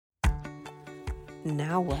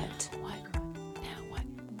Now what?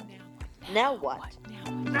 Now what?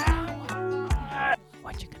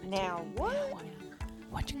 What you gonna Now do? what?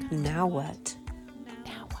 What you gonna Now what?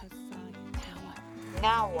 Now what?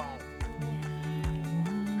 Now what?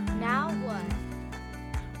 Now what?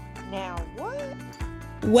 Now what?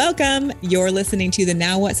 Welcome. You're listening to the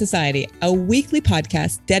Now What Society, a weekly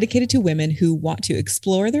podcast dedicated to women who want to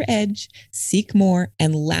explore their edge, seek more,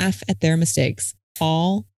 and laugh at their mistakes,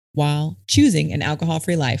 all while choosing an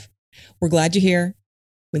alcohol-free life. We're glad you're here.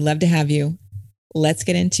 We'd love to have you. Let's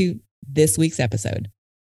get into this week's episode.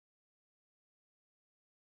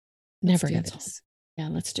 Never do gets this. old.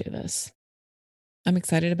 Yeah, let's do this. I'm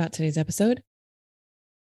excited about today's episode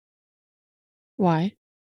Why?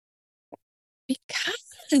 because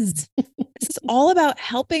this is all about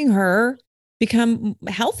helping her become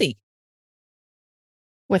healthy.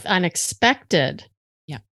 With unexpected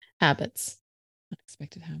habits.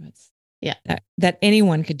 Unexpected habits. Yeah. That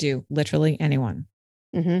anyone could do, literally anyone.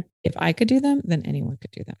 Mm-hmm. If I could do them, then anyone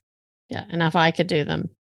could do them. Yeah. And if I could do them,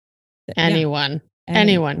 Yeah, anyone can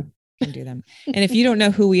do them. And if you don't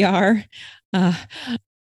know who we are,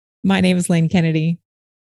 my name is Lane Kennedy.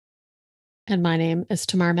 And my name is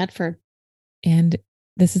Tamar Medford. And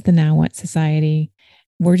this is the Now What Society.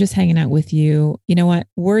 We're just hanging out with you. You know what?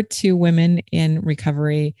 We're two women in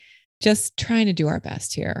recovery, just trying to do our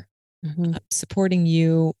best here, Mm-hmm. supporting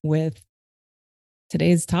you with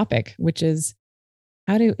today's topic, which is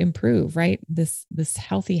how to improve, right? This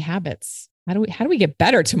healthy habits. How do we get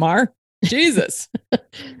better, Tamar? Jesus.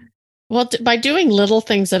 Well, by doing little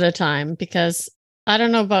things at a time, because I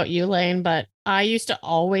don't know about you, Lane, but I used to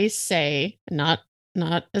always say, not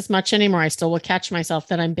as much anymore. I still will catch myself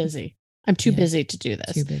that I'm busy. I'm too Yeah. busy to do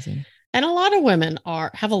this. Too busy. And a lot of women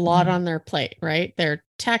have a lot Mhm. on their plate, right? They're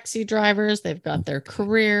taxi drivers, they've got their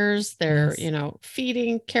careers, they're, Yes.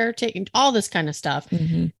 feeding, caretaking, all this kind of stuff.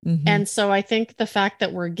 Mhm, mhm. And so I think the fact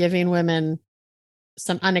that we're giving women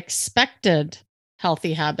some unexpected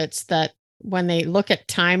healthy habits that when they look at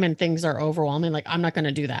time and things are overwhelming, like, I'm not going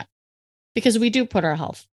to do that, because we do put our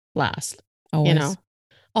health last, Always.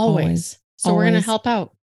 always. So we're going to Always. help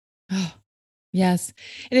out. Oh, yes.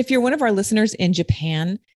 And if you're one of our listeners in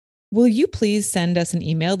Japan, will you please send us an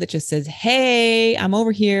email that just says, hey, I'm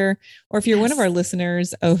over here? Or if you're one of Yes. our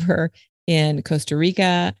listeners over in Costa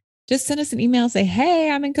Rica, just send us an email, say, hey,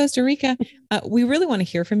 I'm in Costa Rica. We really want to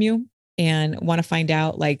hear from you and want to find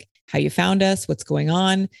out like how you found us, what's going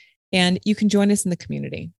on. And you can join us in the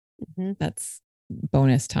community. Mhm. That's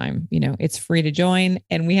bonus time. It's free to join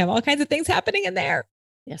and we have all kinds of things happening in there.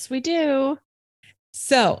 Yes, we do.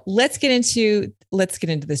 So let's get into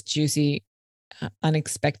this juicy,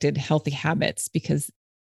 unexpected healthy habits because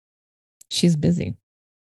she's busy.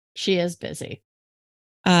 She is busy.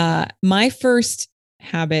 My first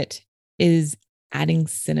habit is adding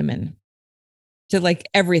cinnamon to like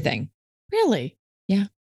everything. Really? Yeah.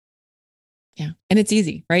 And it's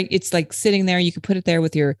easy, right? It's like sitting there. You could put it there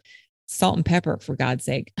with your salt and pepper, for God's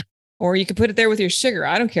sake, or you could put it there with your sugar.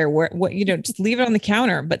 I don't care what, just leave it on the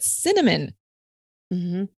counter, but cinnamon,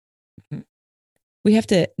 Mm-hmm. we have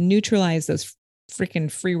to neutralize those freaking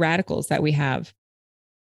free radicals that we have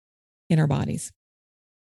in our bodies.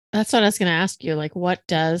 That's what I was going to ask you. Like, what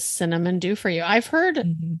does cinnamon do for you? I've heard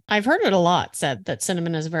it a lot said that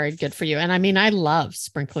cinnamon is very good for you. And I mean, I love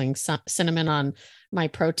sprinkling cinnamon on my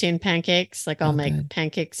protein pancakes. Like I'll make good.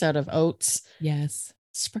 pancakes out of oats. Yes.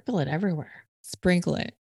 Sprinkle it everywhere. Sprinkle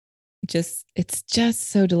it. It's just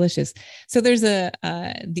so delicious. So there's the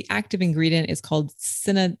active ingredient is called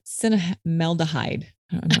cinnamaldehyde.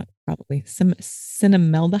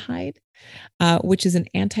 Cinnamaldehyde, which is an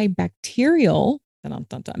antibacterial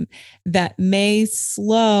that may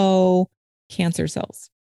slow cancer cells.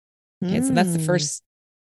 Okay, so that's the first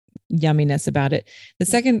yumminess about it. The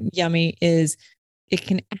second yummy is it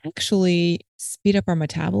can actually speed up our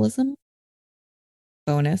metabolism.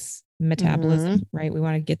 Bonus metabolism, right? We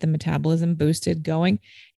want to get the metabolism boosted going,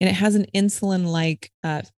 and it has an insulin-like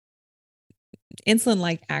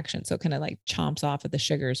action. So it kind of like chomps off of the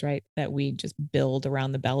sugars, right? That we just build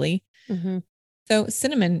around the belly. Mm-hmm. So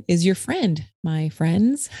cinnamon is your friend, my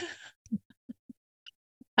friends.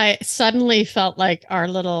 I suddenly felt like our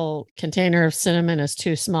little container of cinnamon is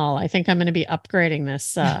too small. I think I'm going to be upgrading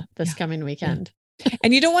this coming weekend.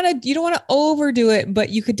 And you don't want to overdo it, but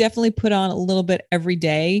you could definitely put on a little bit every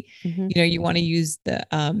day. Mm-hmm. You want to use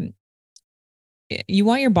you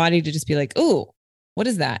want your body to just be like, "Ooh, what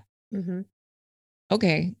is that?" Mm-hmm.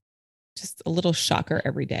 Okay. Just a little shocker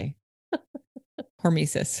every day.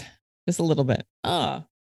 Hormesis. Just a little bit. Oh,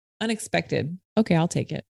 unexpected. Okay, I'll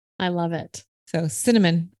take it. I love it. So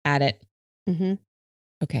cinnamon, add it. Mm-hmm.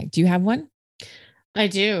 Okay. Do you have one? I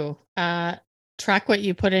do. Track what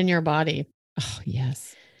you put in your body. Oh,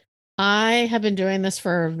 yes. I have been doing this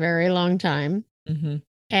for a very long time, Mm-hmm.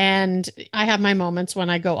 and I have my moments when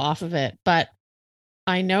I go off of it, but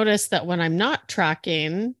I notice that when I'm not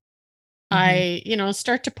tracking, I,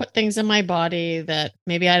 start to put things in my body that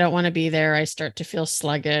maybe I don't want to be there. I start to feel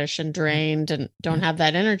sluggish and drained and don't have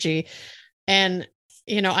that energy. And,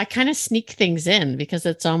 I kind of sneak things in because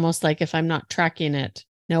it's almost like if I'm not tracking it,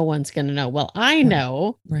 no one's going to know. Well, I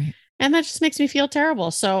know. Right. And that just makes me feel terrible.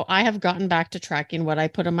 So I have gotten back to tracking what I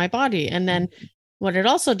put in my body. And then what it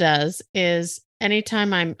also does is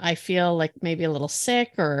anytime I feel like maybe a little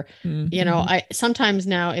sick or, I sometimes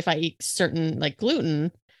now if I eat certain like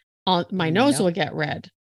gluten, my nose will get red.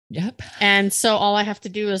 Yep. And so all I have to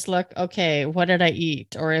do is look, okay, what did I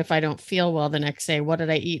eat? Or if I don't feel well the next day, what did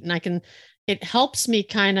I eat? And it helps me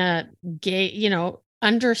kind of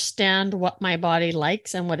understand what my body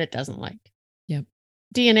likes and what it doesn't like. Yep.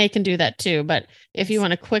 DNA can do that too. But if you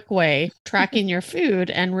want a quick way, tracking your food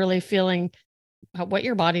and really feeling what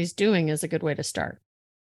your body's doing is a good way to start.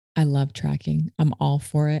 I love tracking. I'm all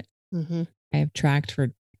for it. Mm-hmm. I have tracked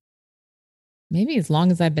for maybe as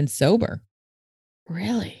long as I've been sober.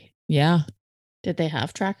 Really? Yeah. Did they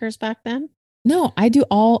have trackers back then? No, I do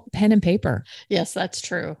all pen and paper. Yes, that's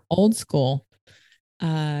true. Old school.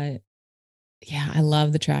 Yeah, I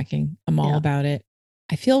love the tracking. I'm all about it.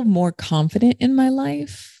 I feel more confident in my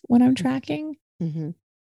life when I'm tracking. Mm-hmm.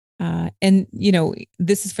 And,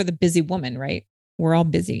 this is for the busy woman, right? We're all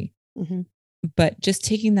busy. Mm-hmm. But just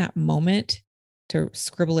taking that moment to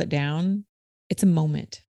scribble it down, it's a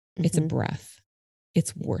moment. Mm-hmm. It's a breath.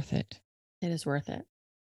 It's worth it. It is worth it.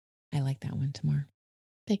 I like that one, Tamar.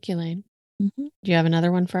 Thank you, Lane. Mm-hmm. Do you have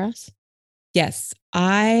another one for us? Yes.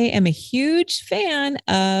 I am a huge fan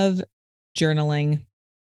of journaling.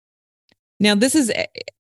 Now, this is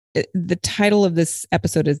the title of this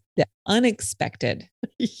episode is The Unexpected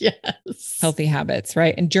Healthy Habits,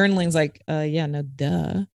 right? And journaling's like,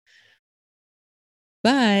 duh.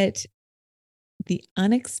 But the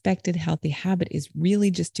unexpected healthy habit is really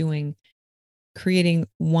just creating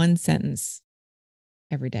one sentence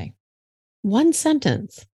every day. One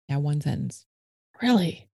sentence? Yeah, one sentence.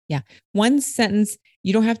 Really? Yeah. One sentence.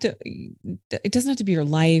 You don't have to, it doesn't have to be your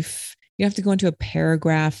life. You don't have to go into a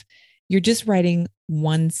paragraph. You're just writing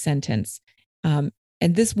one sentence. And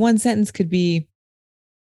this one sentence could be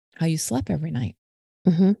how you slept every night.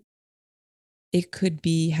 Mm-hmm. It could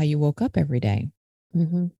be how you woke up every day.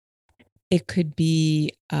 Mm-hmm. It could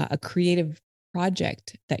be a creative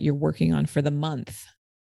project that you're working on for the month.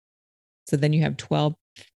 So then you have 12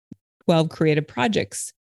 creative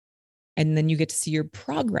projects. And then you get to see your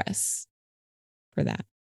progress for that.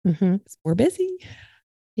 Mm-hmm. We're busy.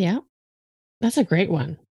 Yeah. That's a great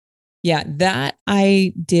one. Yeah. That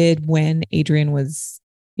I did when Adrian was,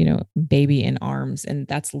 baby in arms. And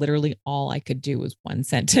that's literally all I could do was one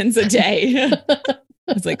sentence a day.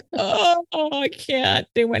 I was like, oh, I can't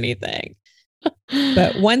do anything.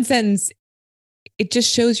 But one sentence, it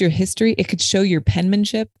just shows your history. It could show your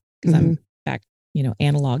penmanship because I'm back,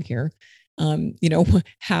 analog here.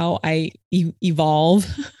 How I evolve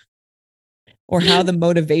or how the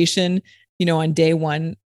motivation, on day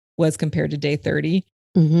 1 was compared to day 30,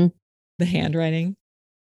 the handwriting.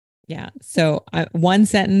 Yeah. So one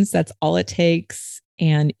sentence, that's all it takes.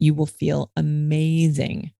 And you will feel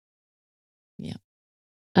amazing. Yeah.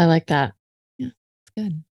 I like that. Yeah. It's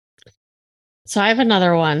good. So I have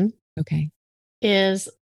another one. Okay. Is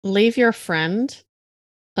leave your friend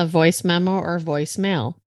a voice memo or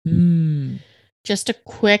voicemail. Just a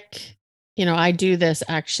quick, I do this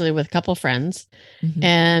actually with a couple friends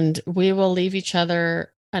and we will leave each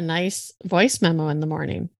other a nice voice memo in the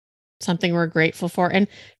morning, something we're grateful for. And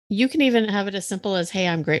you can even have it as simple as, hey,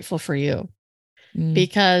 I'm grateful for you,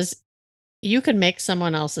 because you can make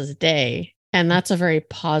someone else's day. And that's a very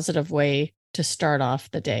positive way to start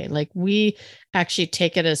off the day. Like we actually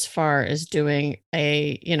take it as far as doing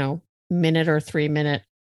a, minute or 3-minute,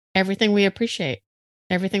 everything we appreciate,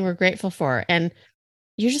 everything we're grateful for. And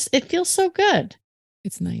it feels so good.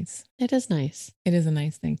 It's nice. It is nice. It is a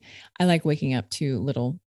nice thing. I like waking up to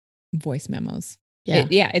little voice memos.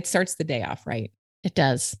 Yeah. It starts the day off, right? It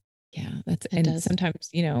does. Yeah.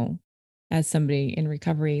 Sometimes, as somebody in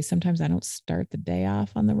recovery, sometimes I don't start the day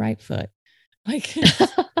off on the right foot. Like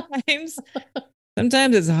sometimes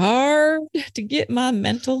it's hard to get my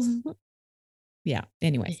mental. Yeah.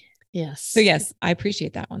 Anyways. Yes. So yes, I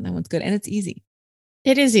appreciate that one. That one's good. And it's easy.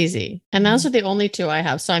 It is easy. And those are the only 2 I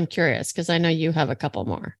have. So I'm curious because I know you have a couple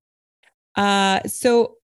more.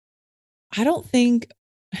 So I don't think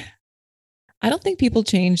people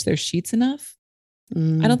change their sheets enough.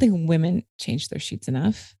 I don't think women change their sheets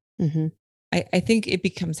enough. Mm-hmm. I think it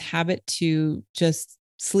becomes habit to just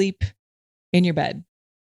sleep in your bed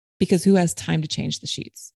because who has time to change the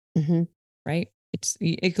sheets? Mm-hmm. Right?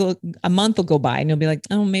 A month will go by and you'll be like,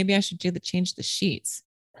 oh, maybe I should change the sheets.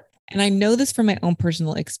 And I know this from my own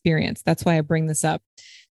personal experience. That's why I bring this up.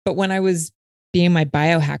 But when I was being my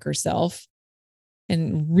biohacker self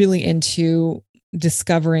and really into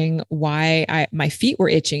discovering why my feet were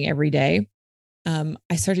itching every day,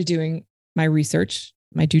 I started doing my research,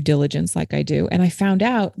 my due diligence, like I do. And I found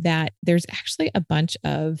out that there's actually a bunch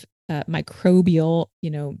of microbial,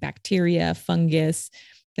 bacteria, fungus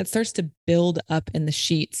that starts to build up in the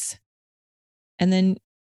sheets. And then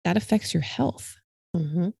that affects your health,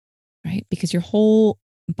 right? Because your whole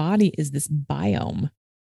body is this biome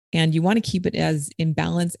and you want to keep it as in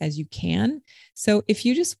balance as you can. So if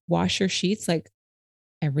you just wash your sheets like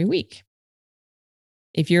every week,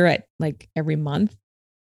 if you're at like every month,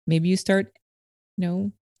 maybe you start,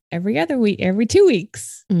 every other week, every 2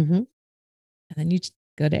 weeks, and then you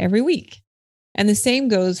go to every week. And the same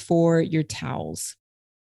goes for your towels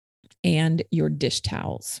and your dish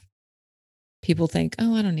towels. People think,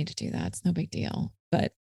 oh, I don't need to do that. It's no big deal.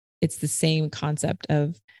 But it's the same concept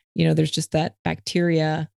of, there's just that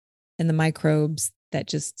bacteria and the microbes that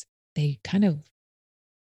just, they kind of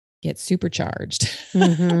get supercharged.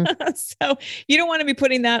 So you don't want to be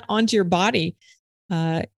putting that onto your body.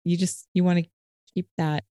 You want to keep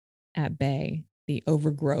that at bay, the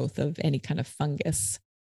overgrowth of any kind of fungus.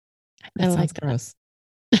 That sounds gross.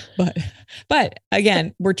 But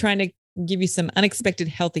again, we're trying to give you some unexpected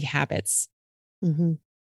healthy habits.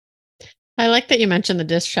 I like that you mentioned the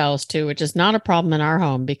dish towels too, which is not a problem in our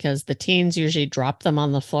home because the teens usually drop them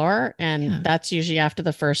on the floor and that's usually after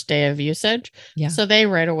the first day of usage. Yeah. So they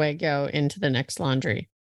right away go into the next laundry.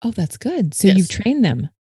 Oh, that's good. So you've trained them.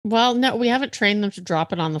 Well, no, we haven't trained them to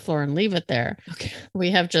drop it on the floor and leave it there. Okay. We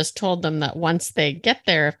have just told them that once they get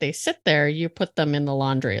there, if they sit there, you put them in the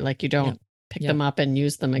laundry. Like you don't pick them up and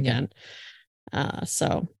use them again.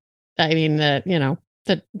 So, I mean,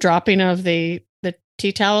 the dropping of the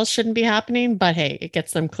tea towels shouldn't be happening, but hey, it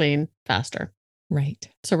gets them clean faster. Right.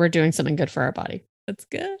 So we're doing something good for our body. That's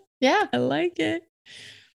good. Yeah. I like it.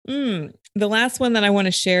 The last one that I want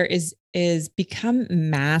to share is become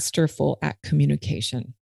masterful at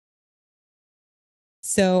communication.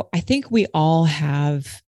 So I think we all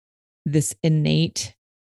have this innate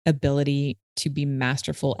ability to be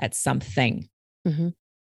masterful at something.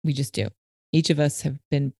 We just do. Each of us have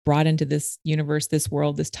been brought into this universe, this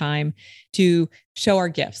world, this time to show our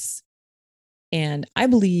gifts. And I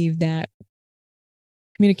believe that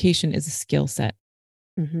communication is a skill set.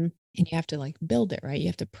 And you have to build it, right? You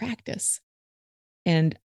have to practice.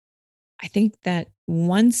 And I think that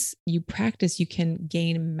once you practice, you can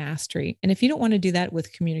gain mastery. And if you don't want to do that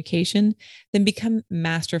with communication, then become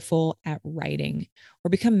masterful at writing or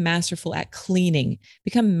become masterful at cleaning,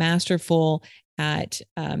 become masterful at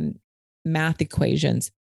math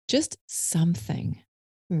equations, just something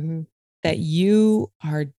that you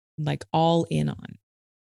are all in on.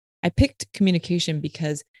 I picked communication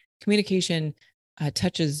because communication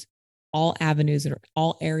touches all avenues or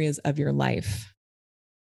all areas of your life.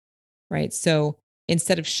 Right. So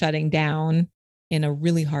instead of shutting down in a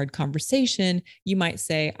really hard conversation, you might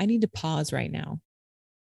say, I need to pause right now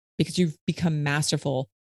because you've become masterful.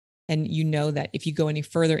 And you know that if you go any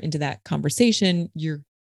further into that conversation, you're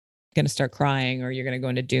going to start crying or you're going to go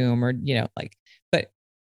into doom or, but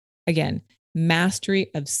again,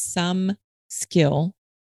 mastery of some skill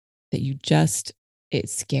that it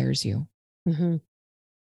scares you.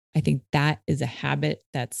 I think that is a habit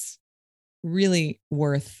that's really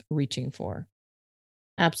worth reaching for.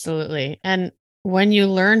 Absolutely. And when you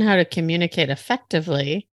learn how to communicate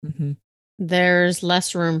effectively, there's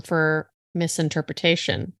less room for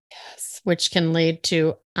misinterpretation, which can lead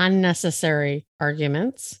to unnecessary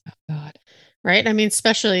arguments. Oh, God. Right? I mean,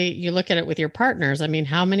 especially you look at it with your partners. I mean,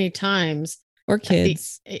 how many times or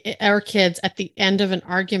kids at the end of an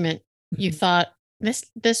argument, you thought,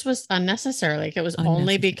 this was unnecessary. Like it was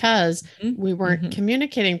only because we weren't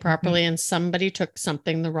communicating properly and somebody took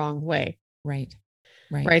something the wrong way. Right.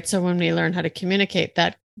 So when we learn how to communicate,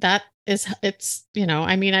 it's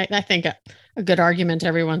I mean, I think a good argument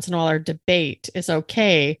every once in a while or debate is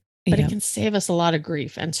okay, but it can save us a lot of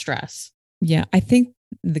grief and stress. Yeah. I think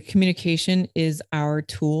the communication is our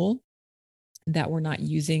tool that we're not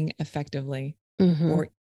using effectively or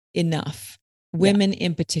enough. Women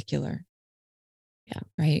in particular. Yeah.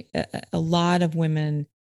 Right. A lot of women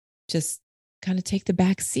just kind of take the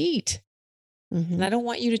back seat. And I don't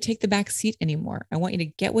want you to take the back seat anymore. I want you to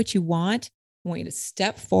get what you want. I want you to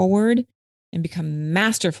step forward and become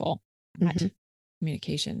masterful at Mhm.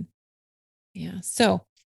 communication. Yeah. So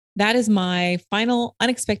that is my final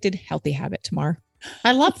unexpected healthy habit, Tamar.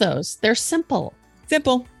 I love those. They're simple.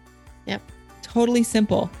 Simple. Yep. Totally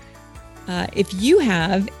simple. If you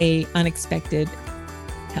have a unexpected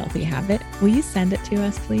healthy habit, will you send it to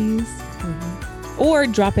us, please? Or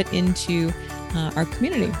drop it into our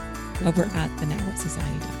community over at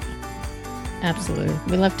thenowwhatsociety.com. Absolutely.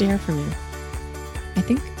 We love to hear from you. I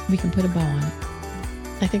think we can put a bow on it.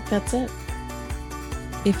 I think that's it.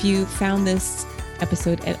 If you found this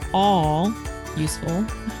episode at all useful,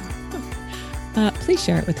 please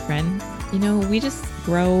share it with a friend. You know, we just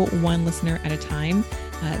grow one listener at a time.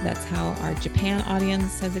 That's how our Japan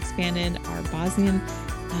audience has expanded. Our Bosnian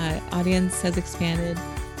audience has expanded.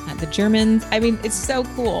 The Germans. I mean, it's so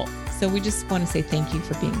cool. So we just want to say thank you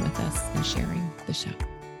for being with us and sharing the show.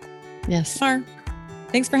 Yes. Tamar,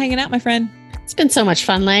 thanks for hanging out, my friend. It's been so much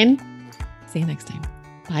fun, Lane. See you next time.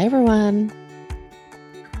 Bye, everyone.